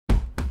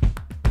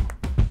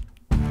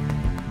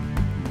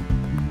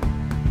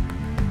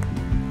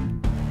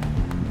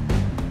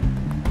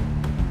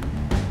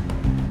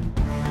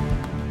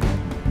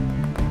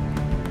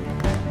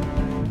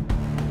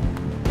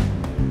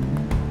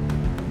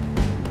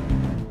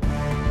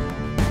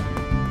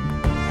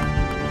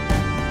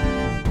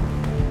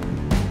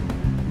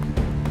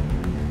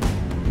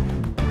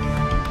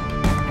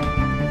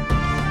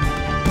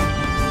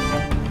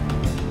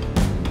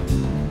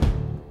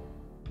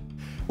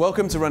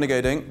Welcome to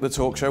Renegade Inc, the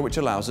talk show which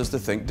allows us to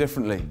think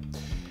differently.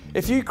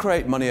 If you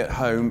create money at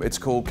home, it's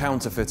called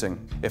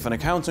counterfeiting. If an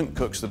accountant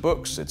cooks the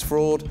books, it's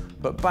fraud,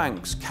 but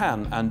banks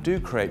can and do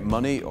create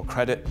money or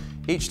credit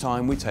each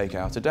time we take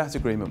out a debt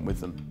agreement with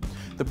them.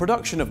 The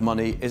production of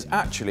money is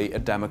actually a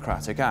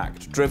democratic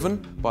act, driven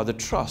by the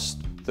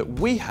trust that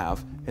we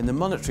have in the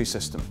monetary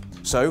system.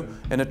 So,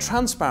 in a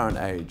transparent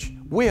age,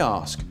 we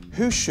ask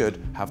who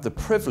should have the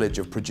privilege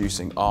of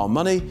producing our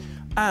money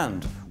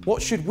and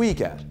what should we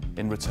get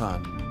in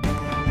return.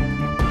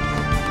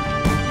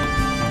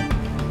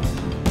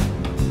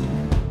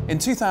 In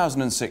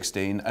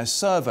 2016, a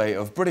survey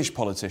of British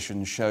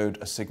politicians showed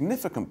a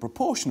significant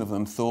proportion of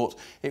them thought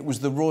it was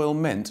the Royal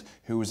Mint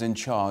who was in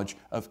charge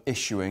of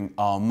issuing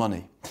our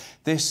money.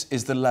 This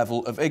is the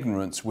level of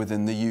ignorance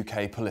within the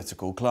UK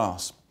political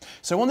class.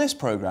 So on this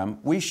programme,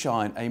 we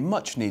shine a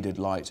much-needed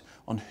light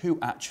on who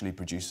actually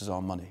produces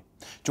our money.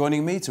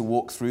 Joining me to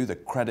walk through the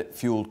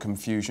credit-fuelled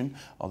confusion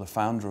are the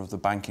founder of the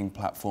banking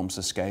platform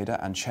Seascader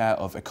and chair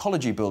of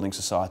Ecology Building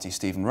Society,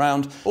 Stephen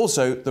Round.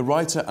 Also, the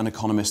writer and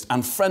economist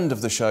and friend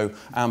of the show,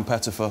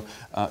 Pettifor,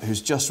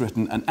 who's just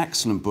written an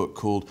excellent book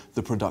called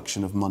The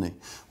Production of Money.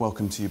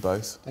 Welcome to you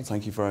both.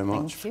 Thank you very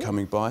much for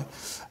coming by.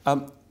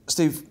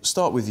 Steve,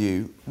 start with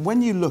you.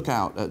 When you look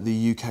out at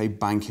the UK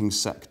banking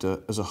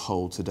sector as a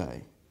whole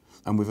today,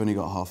 and we've only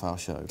got a half-hour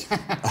show,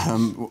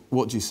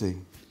 what do you see?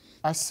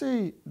 I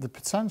see the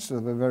potential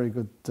of a very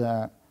good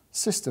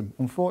system.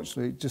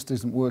 Unfortunately, it just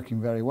isn't working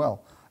very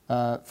well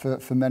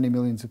for many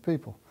millions of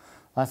people.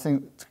 I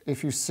think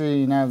if you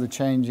see now the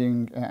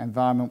changing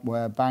environment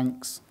where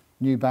banks,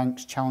 new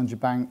banks, challenger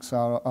banks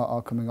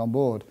are coming on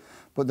board,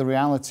 but the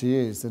reality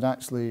is that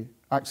actually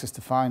access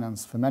to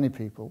finance for many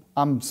people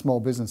and small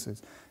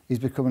businesses is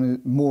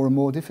becoming more and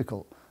more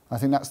difficult. I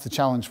think that's the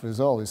challenge for us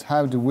all, is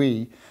how do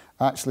we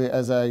actually,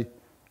 as a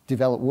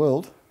developed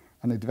world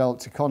and a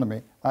developed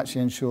economy,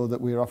 actually ensure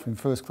that we're offering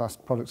first-class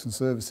products and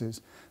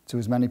services to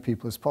as many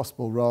people as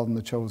possible, rather than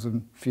the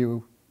chosen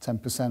few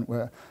 10%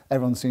 where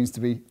everyone seems to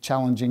be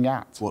challenging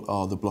at. What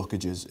are the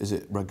blockages? Is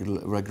it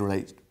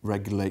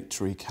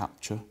regulatory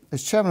capture?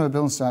 As chairman of the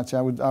Building Society,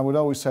 I would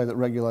always say that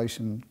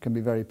regulation can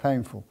be very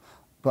painful,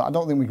 but I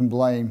don't think we can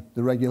blame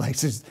the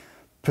regulators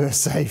per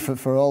se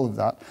for all of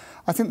that.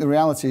 I think the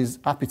reality is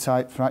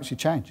appetite for actually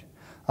change.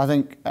 I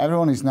think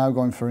everyone is now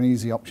going for an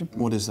easy option.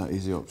 What is that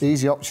easy option? The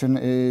easy option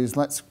is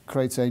let's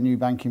create a new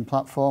banking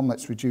platform,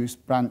 let's reduce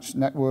branch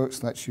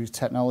networks, let's use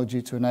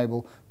technology to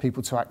enable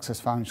people to access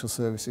financial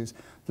services.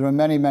 There are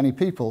many, many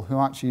people who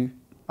actually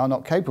are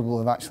not capable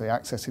of actually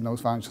accessing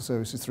those financial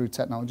services through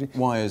technology.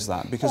 Why is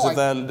that? Because of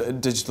their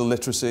digital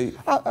literacy?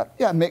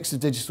 Yeah, a mix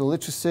of digital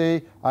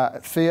literacy,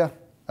 fear,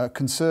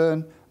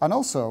 concern, and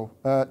also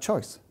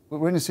choice.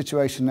 We're in a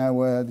situation now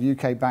where the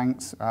UK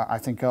banks, I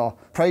think, are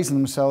praising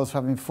themselves for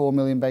having 4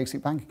 million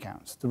basic bank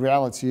accounts. The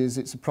reality is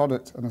it's a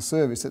product and a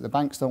service that the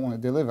banks don't want to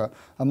deliver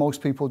and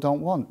most people don't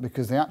want,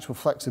 because the actual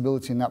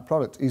flexibility in that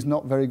product is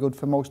not very good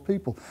for most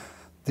people.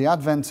 The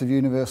advent of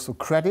universal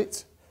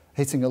credit,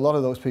 hitting a lot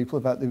of those people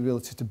about the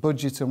ability to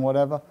budget and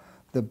whatever,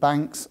 the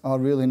banks are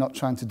really not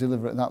trying to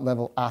deliver at that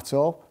level at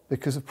all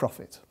because of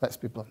profit, let's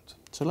be blunt.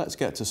 So let's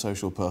get to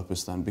social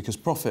purpose then, because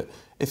profit,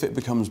 if it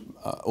becomes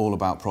all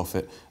about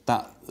profit,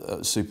 that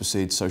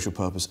supersedes social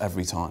purpose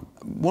every time.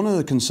 One of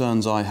the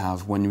concerns I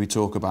have when we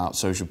talk about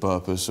social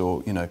purpose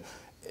or, you know,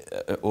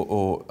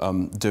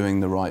 doing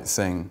the right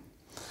thing,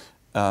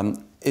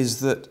 is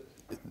that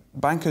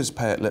bankers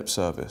pay it lip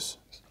service,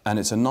 and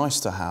it's a nice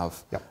to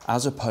have,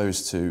 as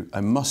opposed to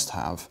a must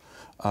have.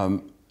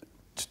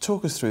 To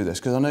talk us through this,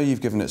 because I know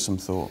you've given it some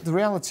thought. The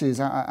reality is,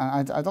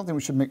 I don't think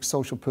we should mix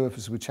social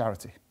purpose with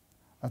charity.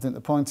 I think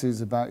the point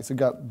is about it's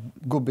about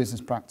good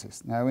business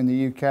practice. Now, in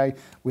the UK,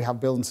 we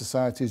have building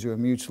societies who are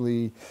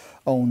mutually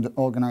owned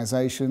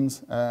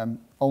organisations,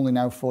 only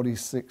now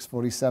 46,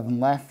 47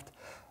 left.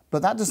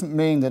 But that doesn't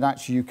mean that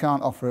actually you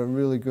can't offer a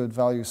really good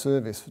value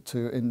service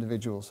to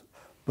individuals,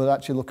 but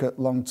actually look at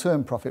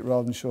long-term profit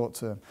rather than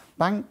short-term.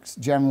 Banks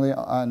generally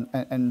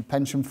and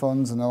pension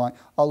funds and the like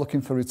are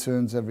looking for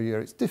returns every year.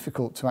 It's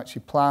difficult to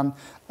actually plan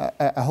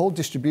a whole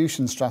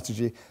distribution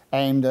strategy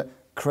aimed at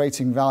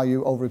creating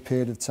value over a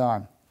period of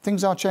time.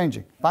 Things are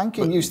changing.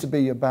 Banking used to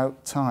be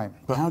about time.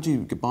 But how do you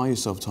buy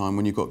yourself time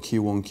when you've got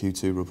Q1,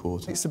 Q2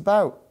 reporting? It's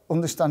about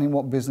understanding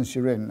what business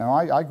you're in. Now,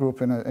 I grew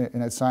up in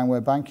a time where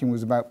banking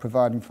was about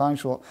providing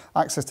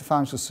access to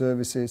financial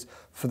services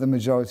for the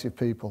majority of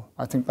people.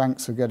 I think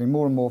banks are getting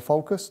more and more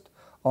focused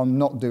on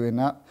not doing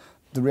that.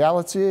 The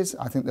reality is,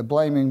 I think they're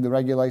blaming the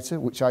regulator,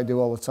 which I do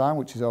all the time,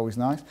 which is always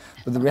nice,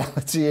 but the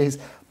reality is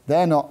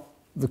they're not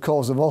the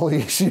cause of all the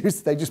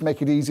issues. They just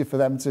make it easier for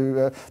them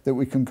to that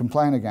we can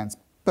complain against.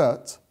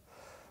 But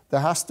there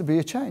has to be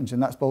a change,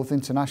 and that's both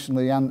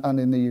internationally and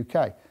in the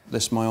UK.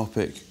 This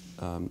myopic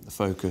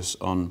focus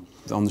on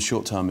the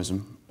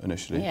short-termism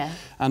initially,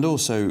 and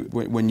also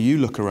when you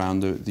look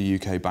around the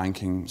UK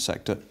banking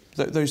sector,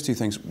 Those two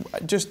things.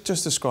 Just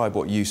describe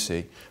what you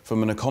see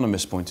from an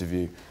economist's point of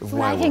view of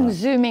Well, where I think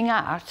zooming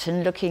out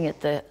and looking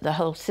at the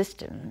whole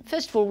system,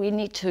 first of all, we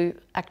need to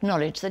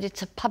acknowledge that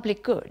it's a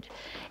public good.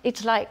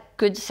 It's like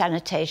good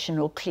sanitation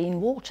or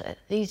clean water.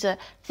 These are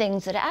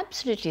things that are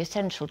absolutely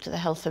essential to the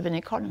health of an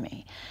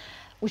economy,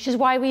 which is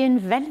why we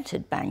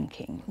invented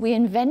banking. We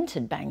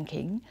invented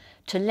banking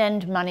to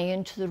lend money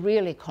into the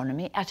real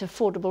economy at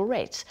affordable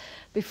rates.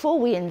 Before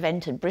we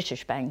invented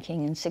British banking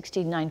in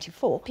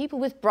 1694, people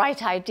with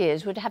bright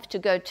ideas would have to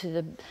go to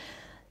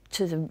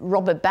the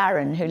robber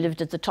baron who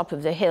lived at the top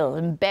of the hill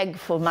and beg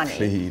for money.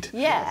 Plead.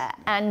 Yeah,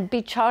 and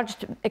be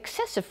charged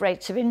excessive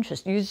rates of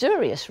interest,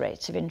 usurious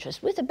rates of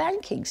interest. With the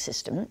banking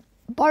system,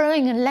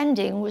 borrowing and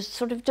lending was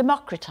sort of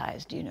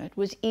democratized, you know. It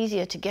was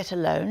easier to get a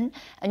loan,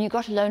 and you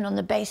got a loan on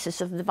the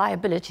basis of the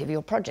viability of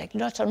your project,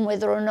 not on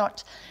whether or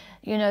not,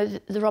 you know,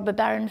 the robber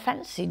baron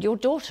fancied your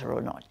daughter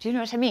or not. Do you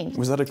know what I mean?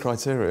 Was that a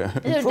criteria?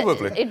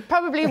 Probably. It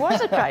probably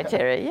was a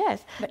criteria,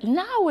 yes. But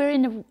now we're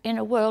in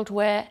a world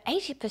where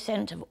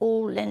 80% of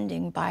all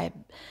lending by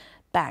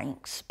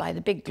banks, by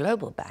the big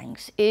global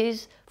banks,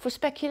 is for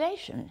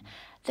speculation.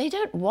 They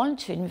don't want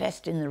to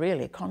invest in the real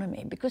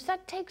economy because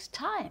that takes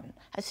time,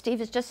 as Steve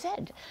has just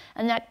said.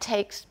 And that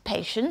takes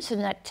patience,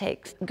 and that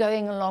takes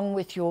going along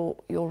with your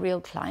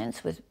real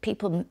clients, with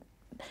people,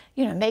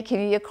 you know,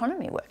 making the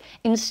economy work.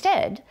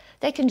 Instead,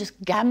 they can just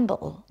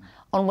gamble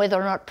on whether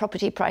or not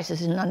property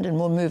prices in London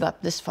will move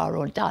up this far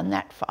or down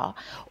that far,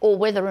 or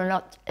whether or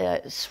not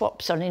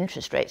swaps on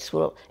interest rates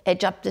will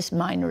edge up this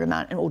minor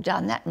amount or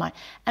down that minor.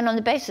 And on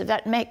the basis of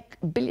that, make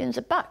billions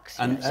of bucks.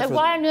 So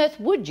why on earth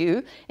would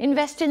you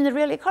invest in the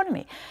real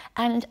economy?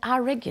 And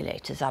our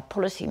regulators, our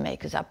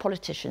policymakers, our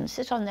politicians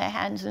sit on their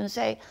hands and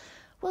say,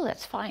 well,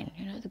 that's fine.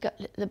 You know,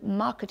 the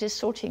market is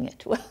sorting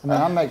it. I mean,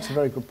 that makes a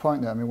very good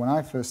point there. I mean, when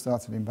I first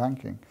started in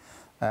banking,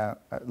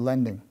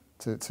 lending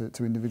to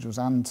individuals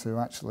and to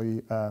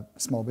actually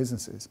small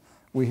businesses,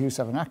 we used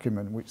to have an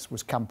acronym which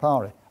was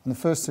CAMPARI, and the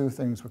first two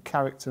things were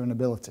character and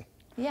ability.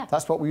 Yeah.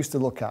 That's what we used to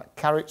look at,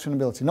 character and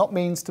ability, not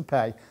means to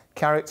pay.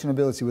 Character and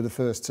ability were the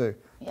first two.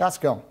 Yeah. That's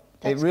gone.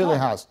 It really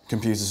has.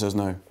 Computer says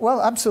no.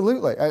 Well,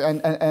 absolutely,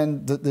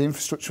 and the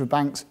infrastructure of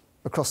banks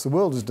across the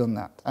world has done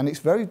that. And it's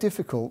very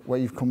difficult where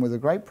you've come with a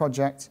great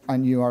project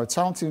and you are a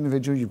talented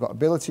individual, you've got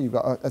ability, you've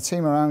got a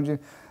team around you.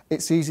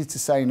 It's easy to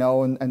say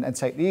no and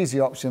take the easy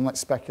option, let's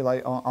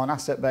speculate on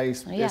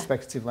asset-based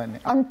speculative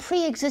lending. On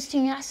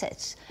pre-existing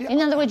assets. Yeah.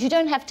 In other words, you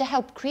don't have to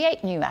help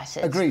create new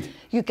assets. Agreed.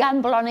 You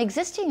gamble on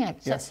existing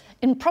assets. Yes.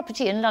 In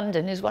property in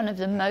London is one of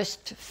the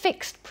most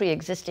fixed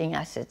pre-existing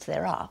assets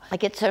there are. I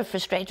get so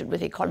frustrated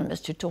with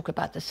economists who talk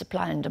about the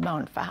supply and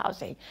demand for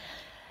housing.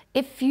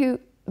 If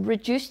you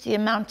reduce the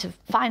amount of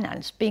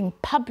finance being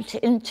pumped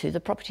into the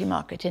property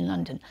market in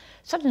London,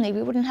 suddenly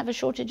we wouldn't have a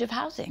shortage of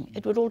housing.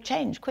 It would all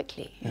change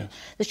quickly. Yes.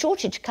 The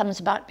shortage comes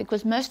about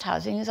because most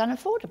housing is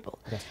unaffordable.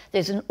 Yes.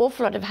 There's an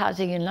awful lot of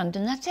housing in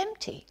London that's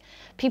empty.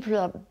 People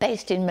are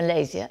based in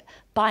Malaysia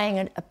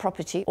buying a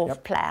property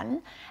off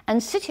plan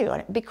and sitting on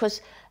it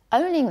because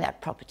owning that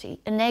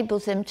property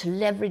enables them to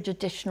leverage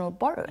additional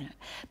borrowing.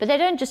 But they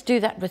don't just do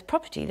that with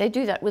property, they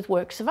do that with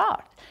works of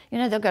art. You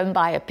know, they'll go and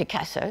buy a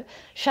Picasso,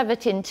 shove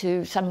it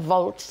into some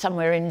vault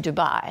somewhere in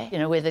Dubai, you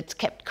know, where it's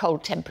kept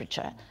cold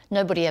temperature.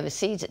 Nobody ever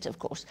sees it, of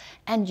course,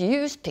 and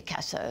use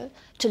Picasso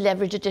to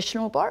leverage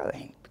additional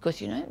borrowing. Because,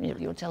 you know,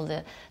 you'll tell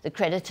the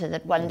creditor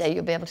that one day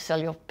you'll be able to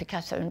sell your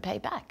Picasso and pay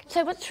back.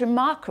 So what's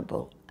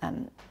remarkable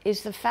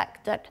is the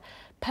fact that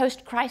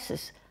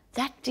post-crisis,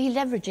 that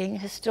deleveraging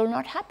has still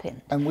not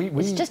happened. And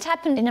it's just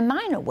happened in a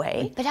minor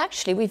way, but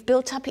actually we've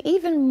built up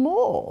even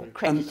more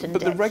credit and debt.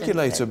 But the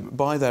regulator,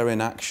 by their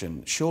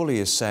inaction, surely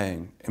is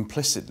saying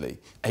implicitly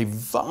a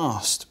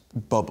vast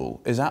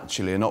bubble is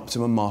actually an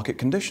optimum market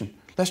condition.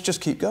 Let's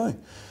just keep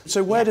going.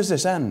 So where does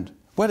this end?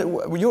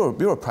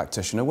 You're a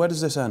practitioner. Where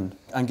does this end?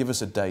 And give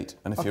us a date.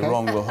 And if you're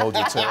wrong, we'll hold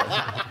you to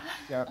it.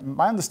 Yeah,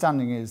 my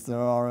understanding is there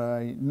are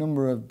a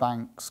number of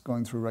banks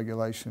going through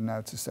regulation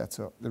now to set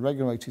up. The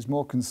regulator is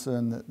more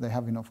concerned that they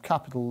have enough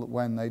capital that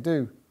when they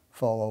do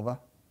fall over,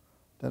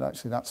 that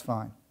actually that's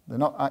fine. They're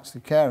not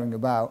actually caring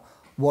about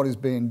what is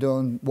being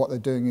done, what they're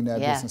doing in their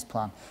business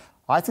plan.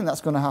 I think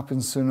that's going to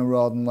happen sooner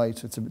rather than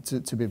later,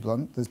 to be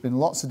blunt. There's been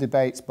lots of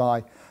debates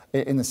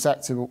in the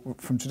sector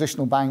from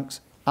traditional banks,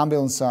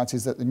 ambulance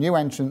societies, that the new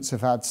entrants have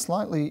had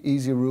slightly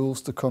easier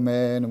rules to come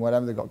in and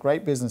whatever. They've got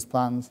great business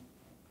plans,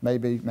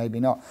 maybe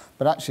not.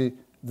 But actually,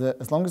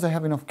 as long as they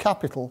have enough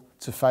capital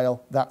to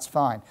fail, that's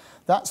fine.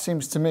 That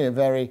seems to me a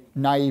very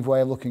naive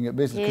way of looking at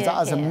business, because that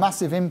has a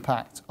massive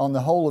impact on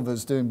the whole of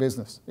us doing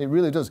business. It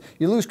really does.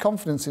 You lose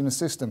confidence in the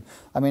system.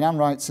 I mean, Anne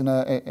writes in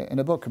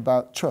a book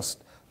about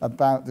trust,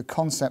 about the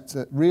concept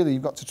that really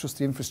you've got to trust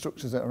the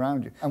infrastructures that are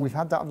around you. And we've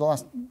had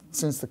that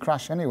since the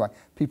crash anyway,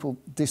 people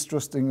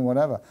distrusting and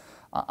whatever.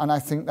 And I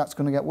think that's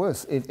going to get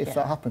worse if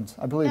that happens.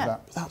 I believe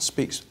that. That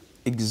speaks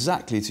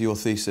exactly to your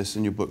thesis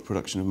in your book,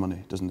 Production of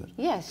Money, doesn't it?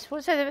 Yes.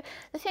 Well, so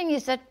the thing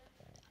is that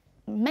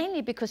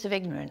mainly because of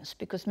ignorance,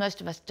 because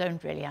most of us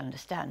don't really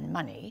understand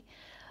money,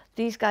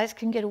 these guys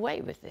can get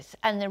away with this,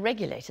 and the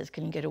regulators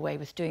can get away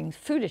with doing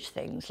foolish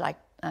things like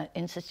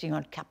insisting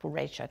on capital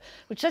ratio,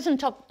 which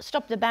doesn't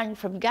stop the bank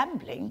from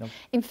gambling. No.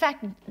 In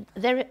fact,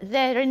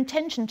 their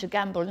intention to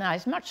gamble now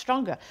is much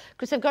stronger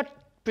because they've got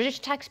British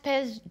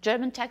taxpayers,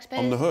 German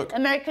taxpayers, on the hook.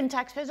 American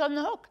taxpayers on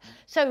the hook.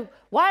 So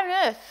why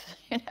on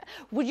earth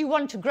would you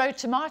want to grow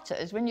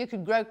tomatoes when you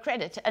could grow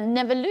credit and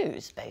never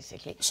lose,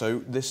 basically? So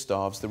this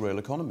starves the real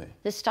economy.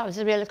 This starves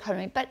the real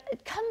economy, but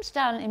it comes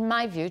down, in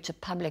my view, to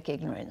public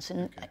ignorance.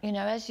 And, you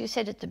know, as you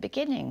said at the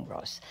beginning,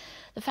 Ross,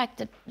 the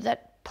fact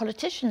that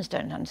politicians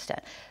don't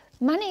understand.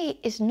 Money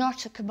is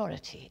not a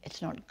commodity.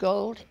 It's not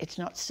gold, it's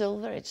not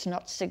silver, it's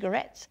not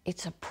cigarettes.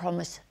 It's a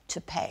promise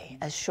to pay,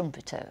 as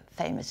Schumpeter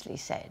famously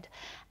said.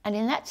 And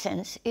in that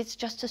sense, it's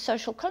just a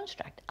social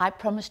construct. I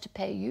promise to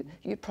pay you,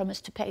 you promise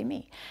to pay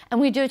me.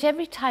 And we do it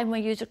every time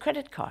we use a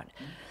credit card.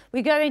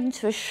 We go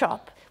into a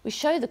shop, we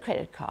show the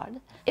credit card.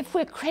 If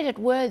we're credit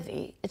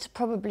worthy, it's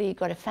probably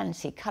got a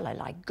fancy colour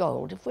like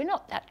gold. If we're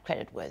not that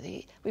credit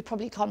worthy, we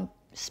probably can't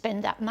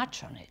spend that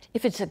much on it.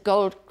 If it's a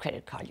gold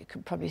credit card, you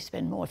could probably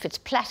spend more. If it's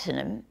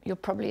platinum, you're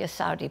probably a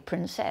Saudi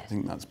princess. I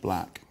think that's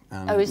black.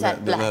 Oh, is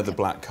that black? They're the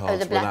black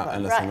cards without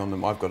anything on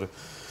them. I've got a...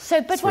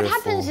 So, but what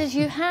happens is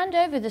you hand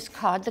over this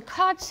card, the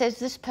card says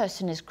this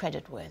person is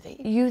credit worthy.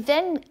 You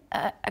then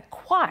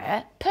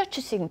acquire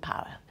purchasing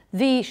power.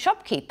 The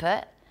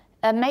shopkeeper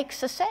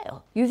makes a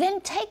sale. You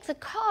then take the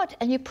card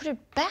and you put it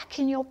back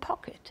in your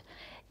pocket.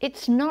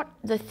 It's not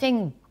the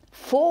thing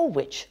for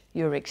which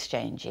you're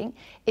exchanging,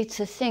 it's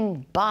a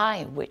thing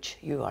by which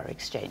you are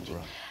exchanging.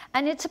 Right.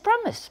 And it's a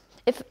promise.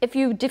 If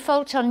you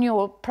default on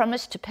your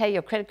promise to pay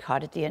your credit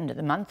card at the end of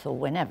the month or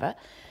whenever,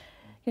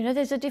 you know,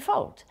 there's a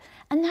default.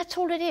 And that's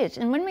all it is.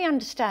 And when we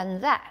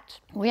understand that,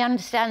 we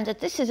understand that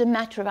this is a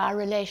matter of our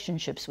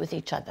relationships with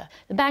each other.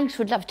 The banks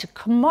would love to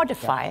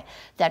commodify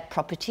that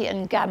property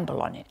and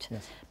gamble on it.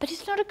 Yes. But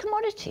it's not a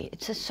commodity.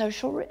 It's a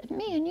social...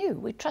 Me and you,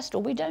 we trust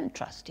or we don't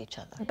trust each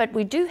other. But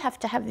we do have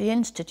to have the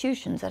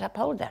institutions that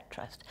uphold that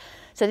trust.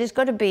 So there's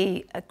got to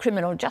be a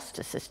criminal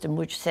justice system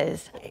which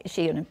says, is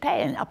she going to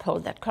pay and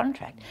uphold that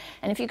contract?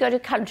 And if you go to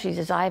countries,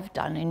 as I've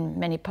done in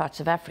many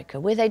parts of Africa,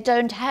 where they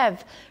don't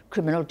have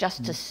criminal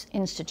justice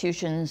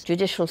institutions,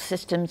 judicial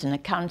systems, an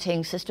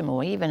accounting system,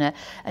 or even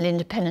an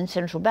independent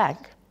central bank,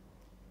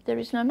 there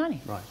is no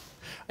money. Right.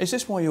 Is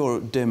this why you're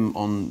dim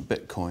on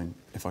Bitcoin,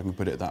 if I can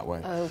put it that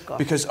way? Oh, God.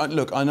 Because,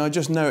 look, and I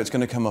just know it's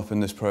going to come up in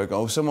this programme.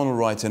 Or someone will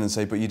write in and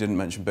say, but you didn't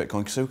mention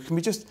Bitcoin. So can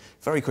we just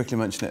very quickly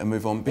mention it and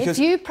move on? Because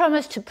if you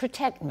promise to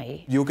protect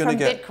me from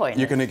Bitcoin...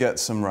 You're going to get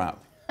some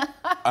rap.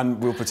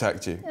 And we'll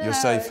protect you. You're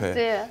safe here.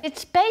 Dear.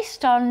 It's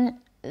based on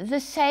the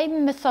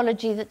same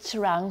mythology that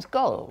surrounds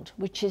gold,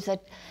 which is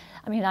that...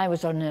 I mean, I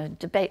was on a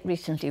debate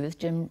recently with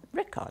Jim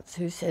Rickards,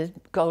 who says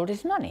gold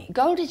is money.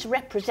 Gold is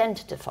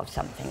representative of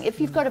something. If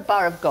you've got a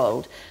bar of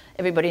gold,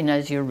 everybody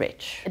knows you're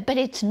rich. But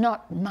it's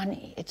not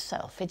money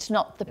itself. It's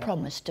not the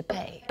promise to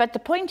pay. But the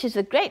point is,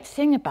 the great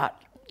thing about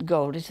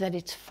gold is that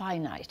it's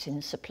finite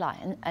in supply.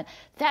 And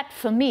that,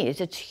 for me, is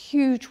its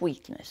huge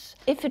weakness.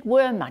 If it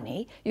were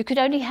money, you could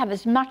only have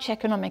as much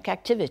economic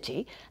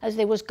activity as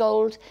there was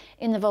gold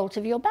in the vault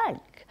of your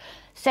bank.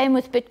 Same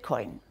with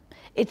Bitcoin.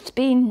 It's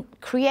been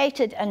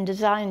created and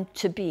designed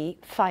to be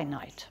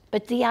finite.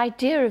 But the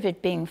idea of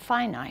it being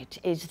finite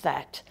is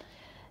that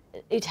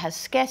it has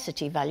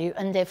scarcity value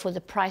and therefore the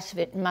price of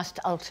it must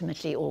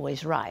ultimately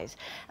always rise.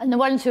 And the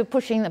ones who are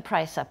pushing the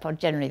price up are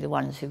generally the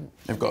ones who...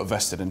 They've got a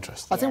vested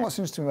interest. I think what's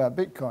interesting about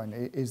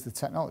Bitcoin is the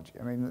technology.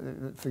 I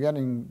mean,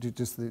 forgetting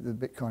just the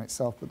Bitcoin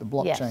itself, but the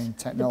blockchain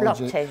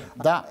technology. The blockchain.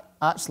 That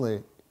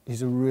actually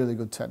is a really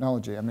good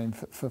technology. I mean,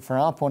 for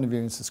our point of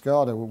view in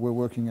Seascader, we're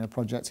working in a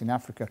project in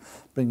Africa,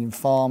 bringing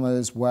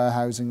farmers,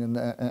 warehousing and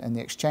the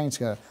exchange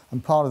together.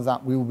 And part of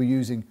that, we will be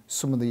using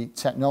some of the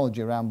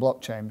technology around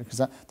blockchain because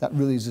that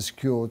really is a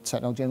secure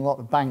technology. And a lot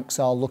of banks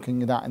are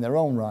looking at that in their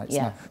own rights.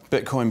 Yeah. Now.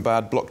 Bitcoin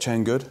bad,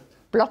 blockchain good?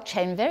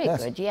 Blockchain very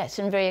good, yes,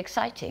 and very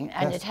exciting,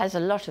 and it has a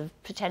lot of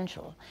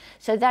potential.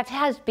 So that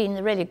has been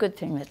the really good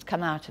thing that's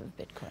come out of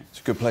Bitcoin. It's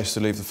a good place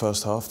to leave the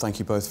first half. Thank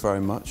you both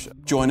very much.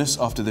 Join us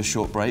after this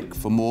short break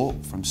for more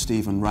from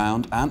Stephen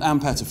Round and Anne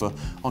Pettifor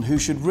on who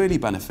should really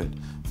benefit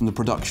from the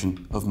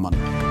production of money.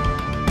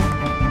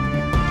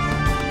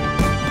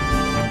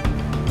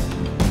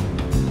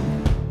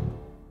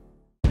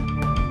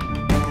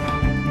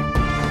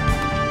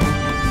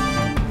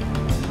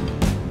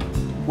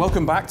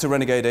 Welcome back to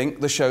Renegade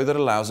Inc, the show that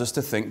allows us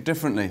to think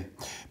differently.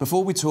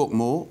 Before we talk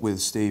more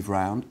with Steve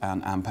Round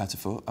and Anne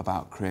Pettifor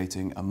about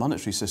creating a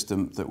monetary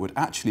system that would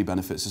actually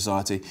benefit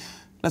society,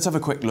 let's have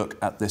a quick look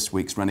at this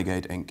week's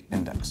Renegade Inc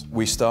Index.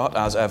 We start,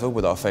 as ever,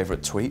 with our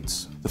favourite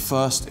tweets. The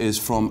first is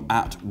from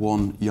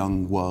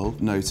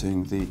 @OneYoungWorld,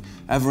 noting the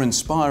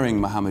ever-inspiring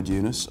Mohammed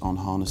Yunus on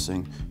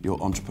harnessing your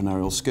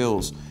entrepreneurial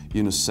skills.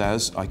 Yunus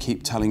says, I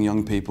keep telling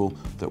young people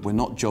that we're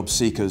not job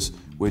seekers,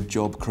 we're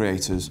job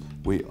creators,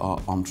 we are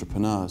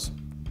entrepreneurs.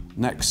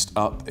 Next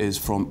up is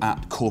from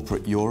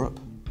 @Corporate Europe,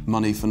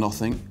 money for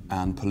nothing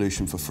and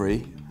pollution for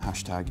free.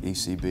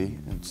 #ECB.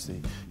 It's the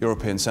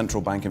European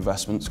Central Bank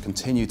investments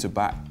continue to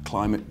back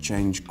climate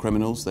change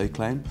criminals, they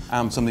claim.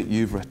 And something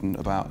you've written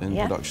about in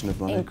Production of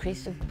Money.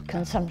 Increase of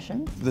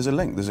consumption. There's a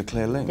link, there's a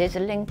clear link. There's a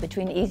link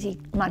between easy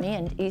money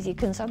and easy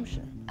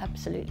consumption,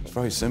 absolutely. It's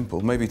very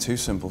simple, maybe too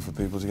simple for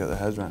people to get their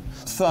heads around.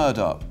 Third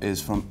up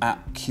is from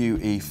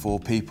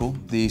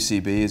 @QE4People. The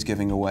ECB is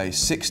giving away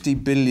 60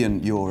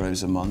 billion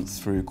euros a month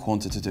through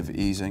quantitative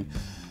easing,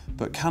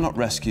 but cannot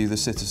rescue the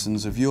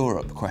citizens of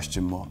Europe, ?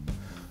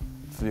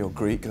 For your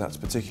Greek, that's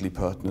particularly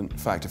pertinent. In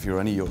fact, if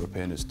you're any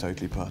European, it's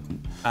totally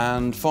pertinent.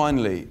 And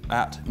finally,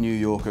 @New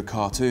Yorker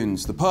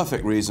Cartoons, the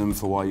perfect reason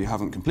for why you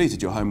haven't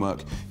completed your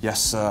homework. Yes,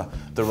 sir,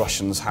 the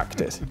Russians hacked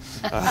it.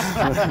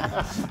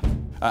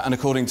 And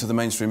according to the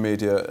mainstream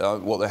media,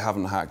 what they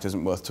haven't hacked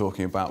isn't worth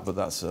talking about, but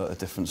that's a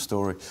different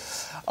story.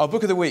 Our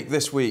book of the week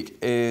this week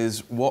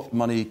is What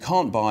Money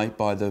Can't Buy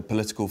by the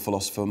political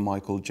philosopher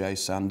Michael J.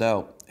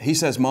 Sandel. He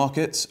says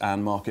markets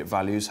and market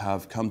values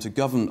have come to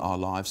govern our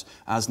lives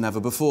as never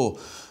before.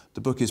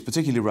 The book is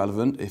particularly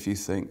relevant if you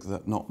think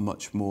that not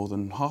much more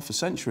than half a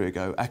century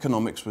ago,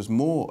 economics was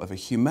more of a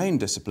humane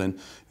discipline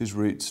whose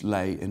roots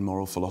lay in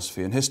moral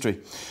philosophy and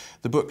history.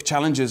 The book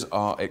challenges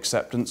our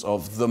acceptance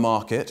of the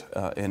market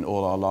in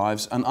all our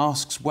lives and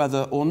asks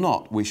whether or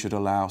not we should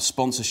allow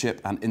sponsorship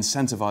and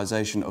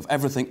incentivisation of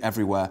everything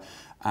everywhere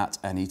at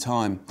any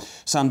time.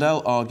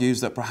 Sandel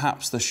argues that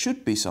perhaps there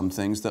should be some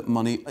things that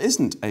money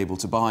isn't able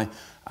to buy,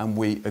 and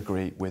we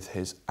agree with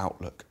his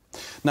outlook.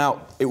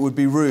 Now, it would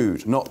be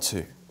rude not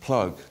to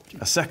plug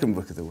a second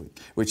book of the week,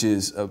 which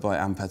is by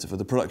Pettifor,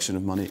 The Production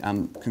of Money,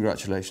 and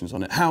congratulations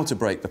on it. How to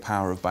Break the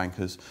Power of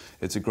Bankers.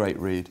 It's a great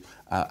read,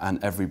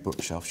 and every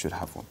bookshelf should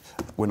have one.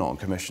 We're not on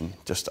commission.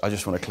 I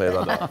just want to clear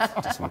that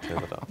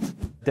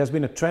up. There's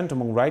been a trend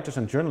among writers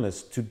and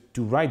journalists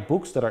to write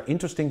books that are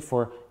interesting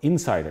for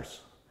insiders.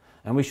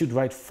 And we should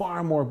write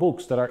far more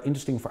books that are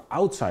interesting for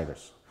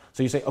outsiders.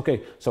 So you say,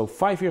 okay, so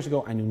 5 years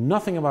ago I knew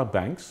nothing about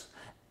banks,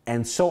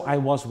 and so I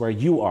was where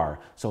you are.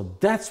 So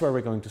that's where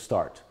we're going to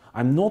start.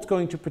 I'm not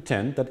going to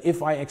pretend that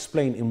if I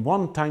explain in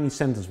one tiny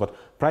sentence what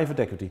private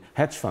equity,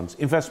 hedge funds,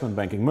 investment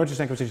banking, mergers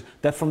and acquisitions,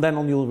 that from then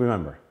on you'll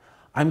remember.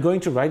 I'm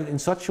going to write it in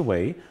such a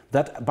way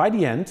that by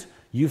the end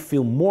you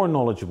feel more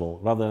knowledgeable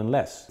rather than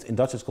less. In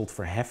Dutch it's called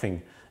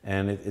verheffing,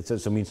 and it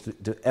also means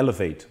to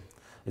elevate.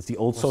 It's the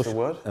old social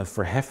word?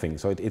 Verheffing.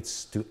 So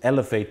it's to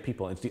elevate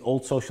people. It's the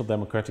old social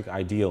democratic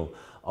ideal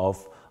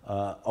of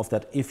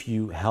that if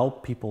you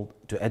help people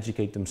to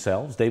educate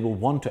themselves, they will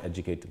want to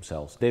educate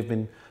themselves. They've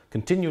been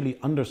continually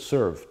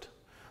underserved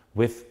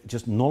with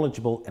just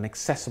knowledgeable and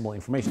accessible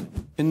information.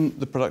 In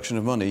The Production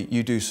of Money,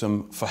 you do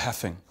some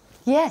verheffing.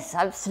 Yes,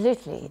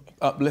 absolutely.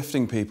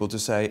 Uplifting people to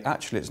say,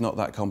 actually, it's not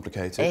that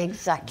complicated.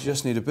 Exactly. You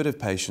just need a bit of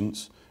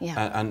patience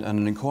and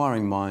an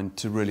inquiring mind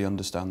to really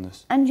understand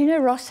this. And you know,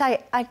 Ross,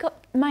 I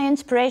got my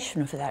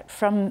inspiration for that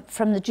from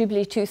the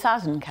Jubilee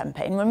 2000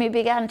 campaign. When we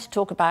began to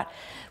talk about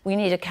we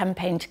need a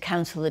campaign to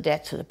cancel the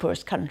debts of the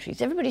poorest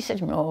countries, everybody said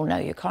to me, oh, no,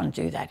 you can't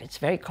do that. It's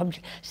very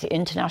complicated. It's the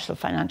international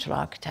financial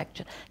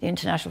architecture, the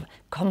international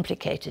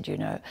complicated, you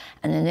know.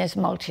 And then there's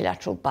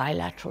multilateral,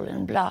 bilateral,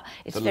 and blah.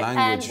 It's the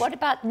language. And what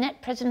about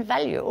net present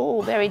value?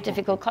 Oh, very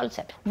difficult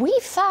concept. We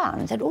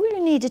found that all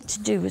you needed to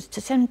do was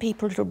to send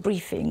people little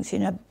briefings, you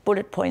know,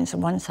 bullet points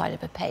on one side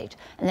of a page,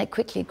 and they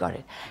quickly got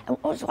it. And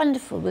what was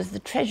wonderful was the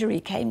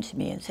Treasury came to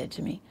me and said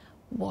to me,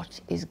 what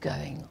is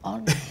going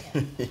on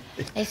here?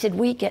 They said,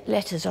 we get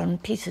letters on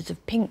pieces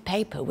of pink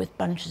paper with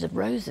bunches of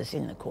roses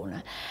in the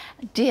corner.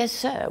 Dear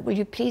sir, will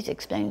you please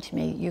explain to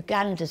me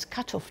Uganda's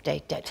cut-off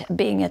date debt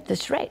being at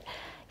this rate?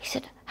 He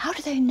said, how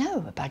do they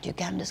know about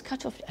Uganda's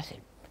cut-off date? I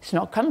said, it's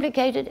not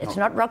complicated, it's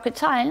not rocket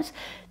science.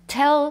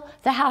 Tell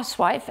the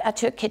housewife at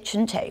her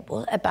kitchen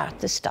table about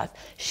the stuff.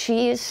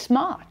 She is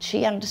smart,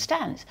 she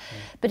understands.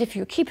 But if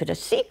you keep it a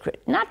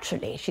secret,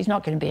 naturally, she's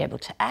not going to be able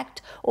to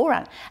act or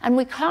run. And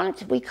we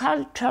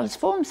can't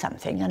transform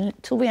something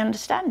until we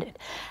understand it.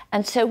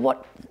 And so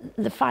what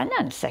the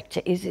finance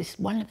sector is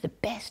one of the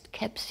best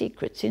kept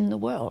secrets in the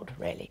world,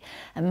 really.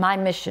 And my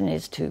mission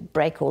is to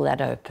break all that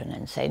open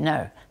and say,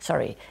 no,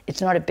 sorry, it's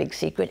not a big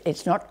secret,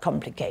 it's not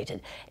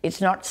complicated, it's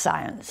not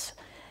science.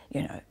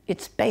 You know,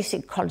 it's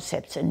basic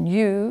concepts, and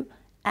you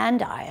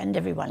and I and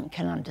everyone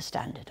can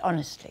understand it,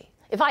 honestly.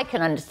 If I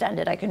can understand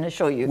it, I can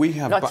assure you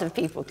lots of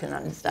people can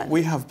understand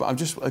it.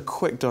 Just a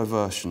quick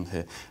diversion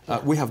here.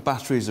 We have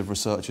batteries of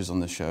researchers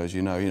on the show, as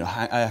you know,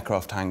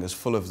 aircraft hangars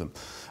full of them.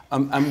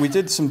 And we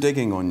did some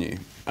digging on you.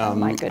 Oh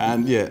my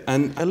goodness.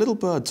 And a little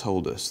bird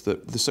told us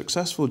that the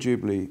successful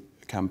Jubilee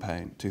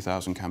campaign,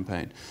 2000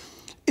 campaign,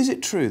 is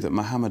it true that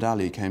Muhammad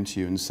Ali came to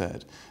you and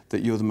said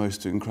that you're the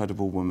most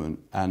incredible woman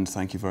and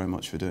thank you very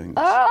much for doing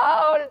this?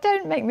 Oh,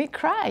 don't make me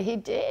cry. He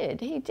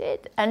did.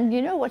 And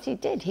you know what he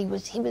did? He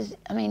was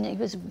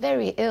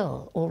very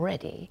ill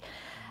already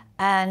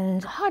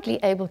and hardly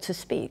able to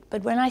speak.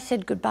 But when I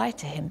said goodbye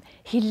to him,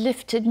 he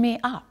lifted me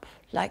up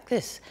like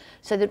this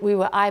so that we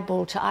were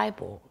eyeball to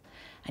eyeball.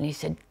 And he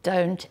said,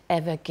 don't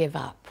ever give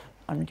up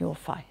on your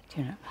fight,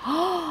 you know.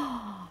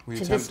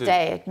 To this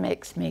day, it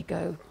makes me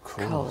go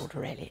cold,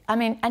 really. I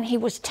mean, and he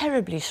was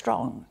terribly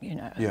strong, you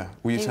know. Yeah.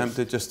 Were you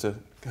tempted just to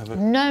have a...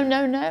 No,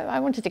 no, no. I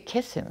wanted to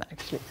kiss him,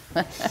 actually.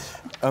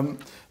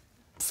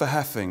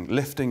 Verheffing,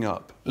 lifting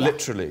up,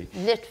 literally,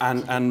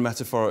 and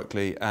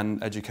metaphorically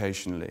and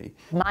educationally.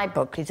 My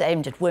book is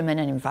aimed at women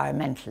and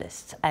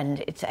environmentalists,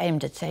 and it's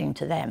aimed at saying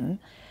to them,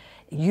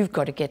 you've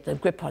got to get the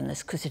grip on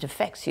this because it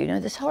affects you. You know,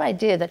 this whole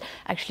idea that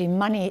actually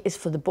money is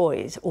for the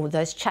boys or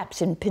those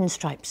chaps in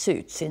pinstripe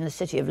suits in the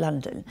City of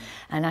London,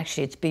 and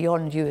actually it's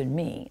beyond you and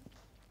me,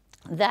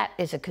 that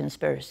is a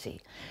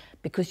conspiracy.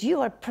 Because you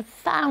are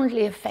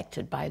profoundly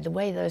affected by the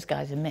way those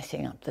guys are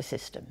messing up the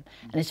system.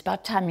 And it's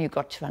about time you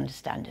got to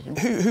understand it.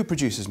 Who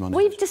produces money?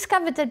 We've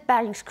discovered that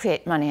banks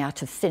create money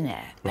out of thin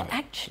air. But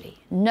actually,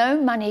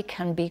 no money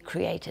can be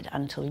created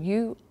until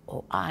you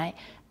or I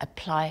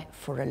apply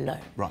for a loan.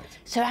 Right.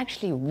 So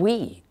actually,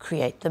 we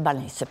create the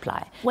money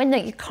supply. When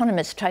the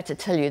economists try to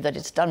tell you that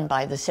it's done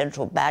by the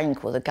central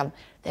bank or the government,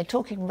 they're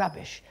talking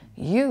rubbish.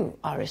 You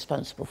are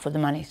responsible for the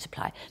money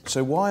supply.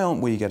 So why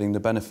aren't we getting the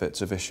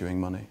benefits of issuing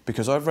money?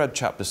 Because I've read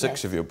chapter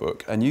 6 of your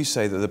book, and you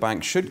say that the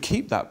bank should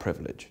keep that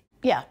privilege.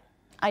 Yeah,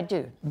 I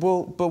do.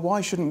 Well, but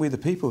why shouldn't we, the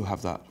people,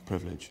 have that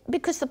privilege?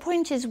 Because the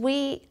point is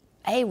we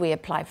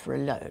apply for a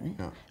loan.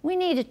 Yeah. We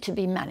need it to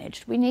be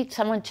managed. We need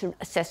someone to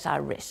assess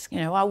our risk. You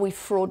know, are we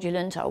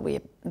fraudulent? Are we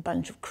a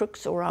bunch of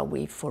crooks? Or are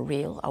we for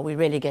real? Are we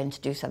really going to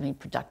do something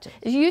productive?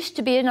 There used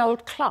to be an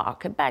old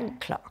clerk, a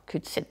bank clerk,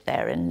 who'd sit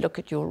there and look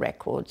at your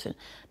records. And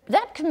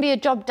that can be a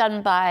job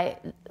done by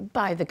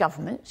the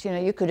government. You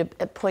know, you could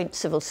appoint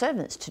civil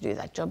servants to do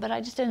that job, but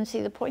I just don't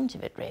see the point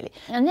of it, really.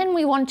 And then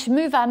we want to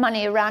move our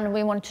money around and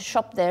we want to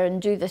shop there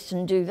and do this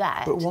and do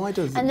that. But why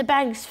do And the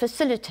banks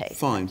facilitate.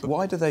 Fine, but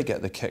why do they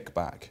get the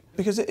kickback?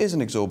 Because it is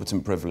an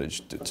exorbitant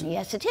privilege.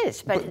 Yes, it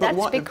is, but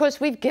that's because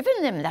we've given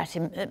them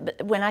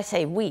that. When I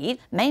say we,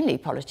 mainly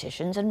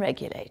politicians and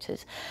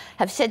regulators,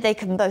 have said they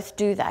can both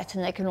do that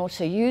and they can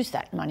also use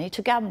that money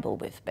to gamble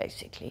with,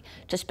 basically,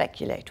 to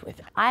speculate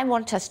with. I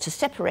want us to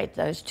separate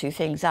those two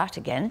things out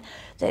again,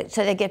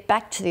 so they get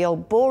back to the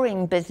old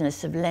boring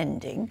business of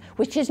lending,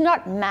 which is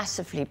not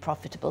massively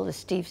profitable, as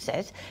Steve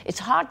says. It's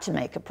hard to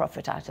make a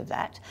profit out of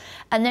that.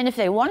 And then if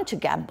they want to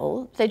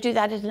gamble, they do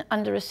that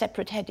under a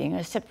separate heading,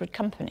 a separate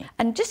company.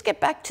 And just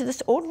get back to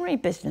this ordinary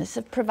business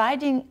of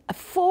providing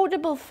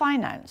affordable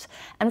finance.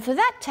 And for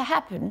that to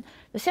happen,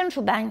 the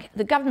central bank,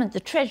 the government, the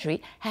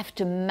Treasury have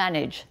to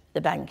manage the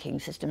banking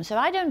system. So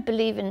I don't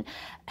believe in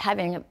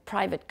having a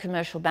private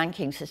commercial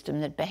banking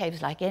system that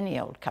behaves like any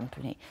old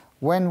company.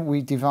 When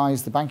we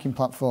devised the banking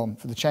platform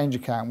for the change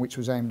account, which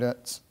was aimed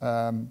at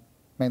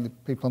mainly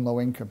people on low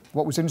income,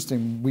 what was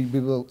interesting, we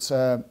built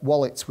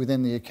wallets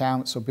within the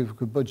account so people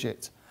could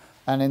budget.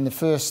 And in the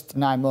first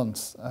 9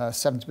 months,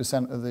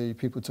 70% of the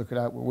people who took it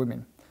out were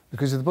women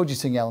because of the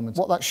budgeting element.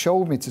 What that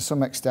showed me to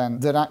some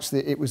extent that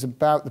actually it was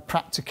about the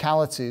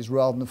practicalities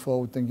rather than the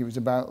forward thinking. It was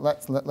about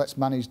let's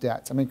manage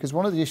debt. I mean, because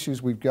one of the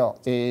issues we've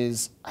got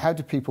is how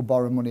do people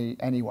borrow money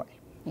anyway?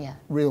 Yeah.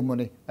 Real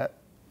money at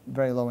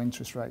very low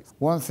interest rates.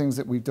 One of the things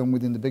that we've done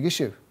within the big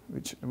issue,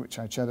 which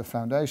I chair the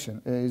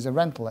foundation, is a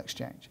rental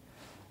exchange,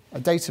 a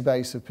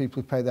database of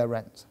people who pay their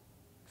rent.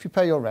 If you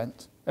pay your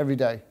rent every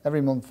day,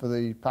 every month for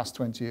the past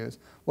 20 years,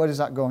 where does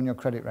that go on your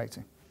credit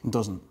rating? It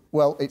doesn't.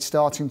 Well, it's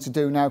starting to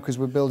do now because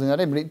we're building that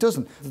in, but it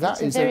doesn't.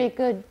 It's a very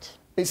good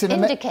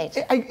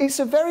indicator. It's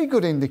a very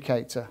good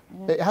indicator.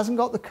 It hasn't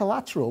got the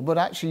collateral, but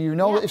actually you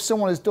know that if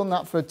someone has done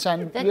that for 10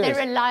 years... That they're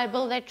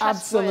reliable, they're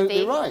trustworthy.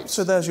 Absolutely right.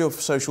 So there's your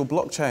social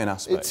blockchain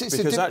aspect,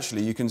 because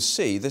actually you can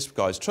see this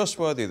guy's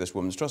trustworthy, this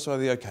woman's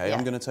trustworthy, OK,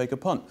 I'm going to take a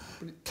punt.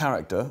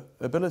 Character,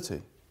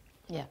 ability.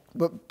 Yeah.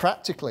 But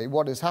practically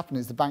what has happened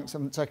is the banks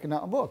haven't taken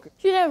that on board.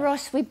 You know,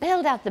 Ross, we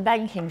bailed out the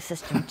banking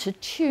system to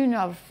tune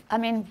of, I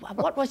mean,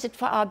 what was it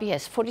for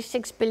RBS?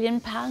 £46 billion?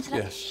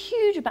 Like a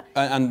huge amount.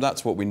 And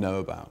that's what we know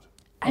about.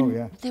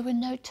 And there were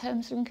no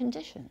terms and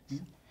conditions.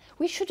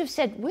 We should have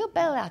said, we'll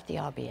bail out the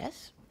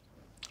RBS,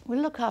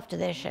 we'll look after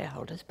their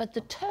shareholders, but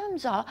the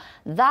terms are,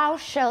 thou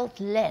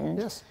shalt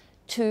lend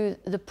to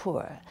the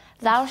poor.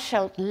 Thou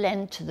shalt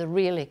lend to the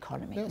real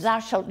economy. Thou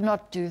shalt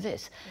not do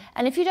this.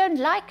 And if you don't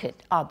like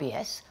it,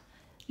 RBS,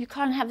 you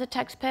can't have the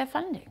taxpayer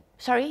funding.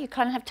 Sorry, you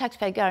can't have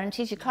taxpayer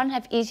guarantees, you can't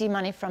have easy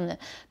money from the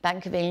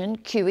Bank of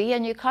England, QE,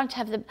 and you can't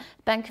have the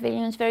Bank of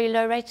England's very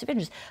low rates of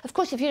interest. Of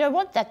course, if you don't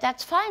want that,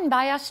 that's fine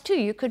by us too.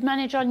 You could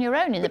manage on your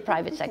own in the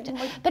private sector.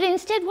 But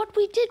instead, what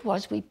we did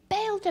was we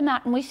bailed them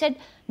out and we said,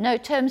 no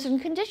terms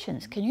and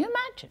conditions. Can you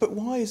imagine? But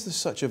why is there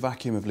such a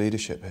vacuum of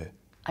leadership here?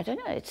 I don't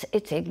know,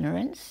 it's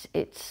ignorance,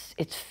 it's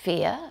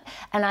fear,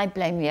 and I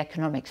blame the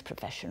economics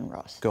profession,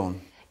 Ross. Go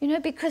on. You know,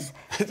 because...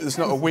 There's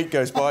not a week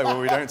goes by where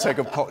we don't take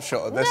a pot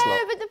shot at this lot. No,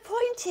 but the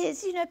point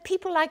is, you know,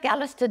 people like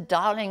Alistair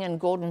Darling and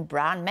Gordon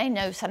Brown may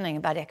know something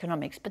about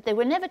economics, but they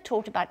were never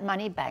taught about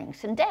money,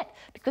 banks and debt,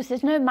 because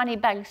there's no money,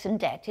 banks and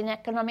debt in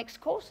economics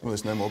courses. Well,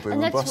 there's no more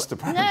boom and bust,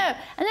 apparently. No,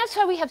 and that's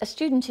why we have a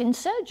student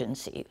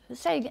insurgency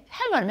saying,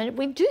 hang on a minute,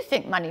 we do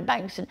think money,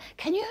 banks and...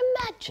 Can you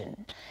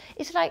imagine?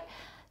 It's like...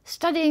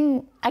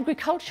 studying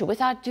agriculture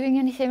without doing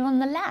anything on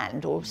the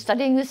land, or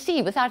studying the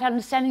sea without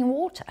understanding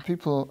water.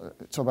 People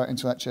talk about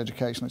intellectual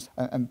educationalists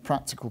and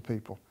practical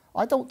people.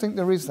 I don't think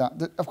there is that.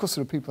 Of course,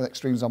 there are people at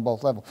extremes on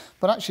both levels,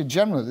 but actually,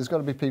 generally, there's got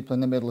to be people in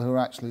the middle who are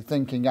actually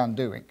thinking and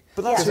doing.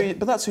 But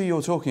that's who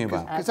you're talking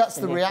about. Because that's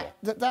the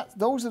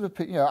those are the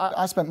people. You know,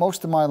 I spent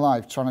most of my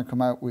life trying to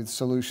come out with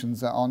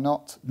solutions that are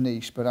not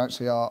niche, but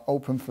actually are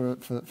open for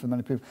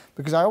many people.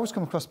 Because I always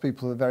come across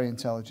people who are very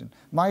intelligent.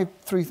 My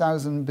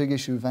 3,000 big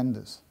issue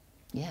vendors.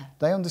 Yeah.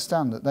 They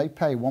understand that they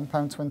pay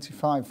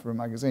 £1.25 for a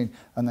magazine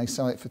and they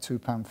sell it for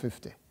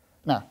 £2.50.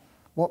 Now,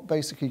 what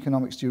basic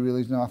economics do you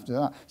really know after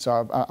that?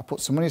 So I put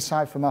some money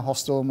aside for my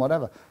hostel and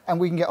whatever. And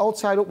we can get all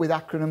tied up with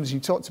acronyms. You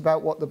talked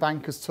about what the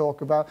bankers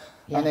talk about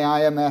and the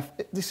IMF.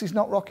 This is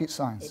not rocket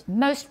science.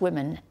 Most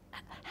women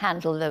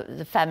handle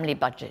the family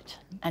budget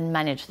and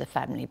manage the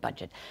family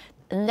budget.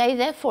 And they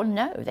therefore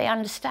know, they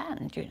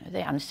understand, you know,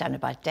 they understand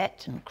about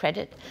debt and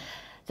credit.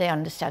 They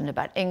understand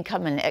about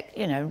income and,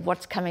 you know,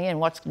 what's coming in,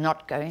 what's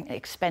not going,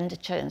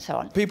 expenditure and so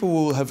on. People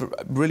will have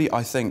really,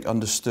 I think,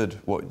 understood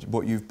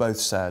what you've both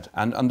said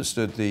and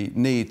understood the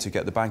need to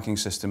get the banking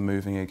system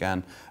moving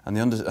again and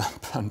understood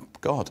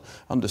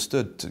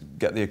to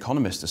get the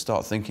economist to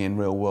start thinking in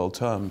real world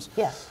terms.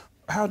 Yeah.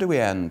 How do we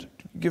end?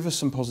 Give us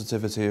some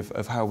positivity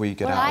of how we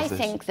get out of this.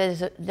 I think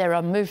there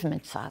are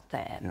movements out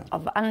there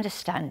of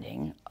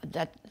understanding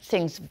that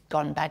things have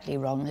gone badly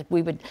wrong. That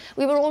we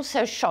were all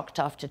so shocked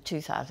after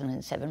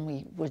 2007.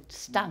 We were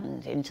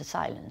stunned into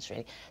silence,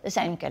 really. The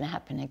same going to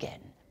happen again.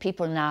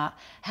 People now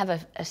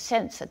have a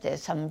sense that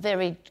there's some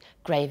very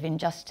grave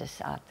injustice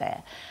out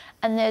there.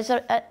 And there's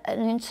an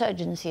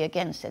insurgency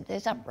against it.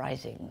 There's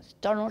uprisings.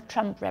 Donald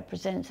Trump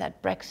represents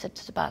that.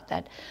 Brexit is about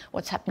that.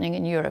 What's happening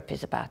in Europe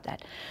is about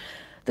that.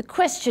 The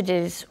question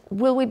is,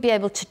 will we be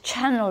able to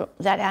channel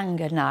that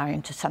anger now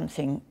into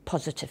something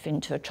positive,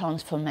 into a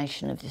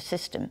transformation of the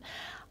system?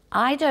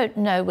 I don't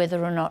know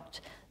whether or not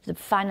the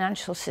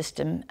financial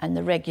system and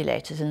the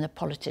regulators and the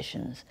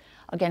politicians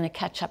are going to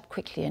catch up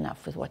quickly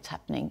enough with what's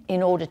happening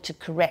in order to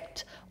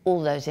correct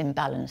all those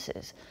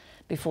imbalances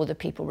before the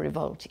people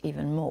revolt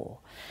even more.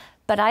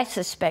 But I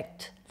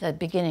suspect they're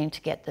beginning to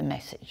get the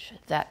message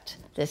that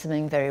there's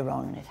something very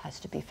wrong and it has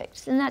to be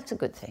fixed, and that's a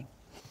good thing.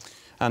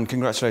 And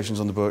congratulations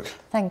on the book.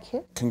 Thank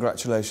you.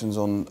 Congratulations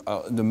on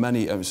the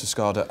many,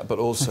 Seascader, but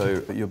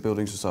also your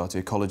building society,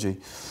 Ecology.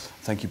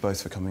 Thank you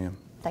both for coming in.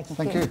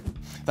 Thank you.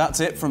 That's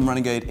it from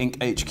Renegade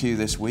Inc. HQ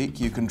this week.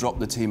 You can drop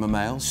the team a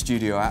mail,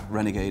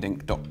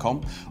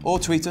 studio@renegadeinc.com, or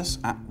tweet us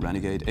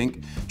 @Renegade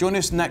Inc. Join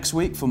us next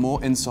week for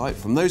more insight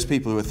from those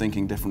people who are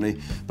thinking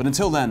differently. But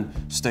until then,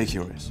 stay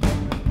curious.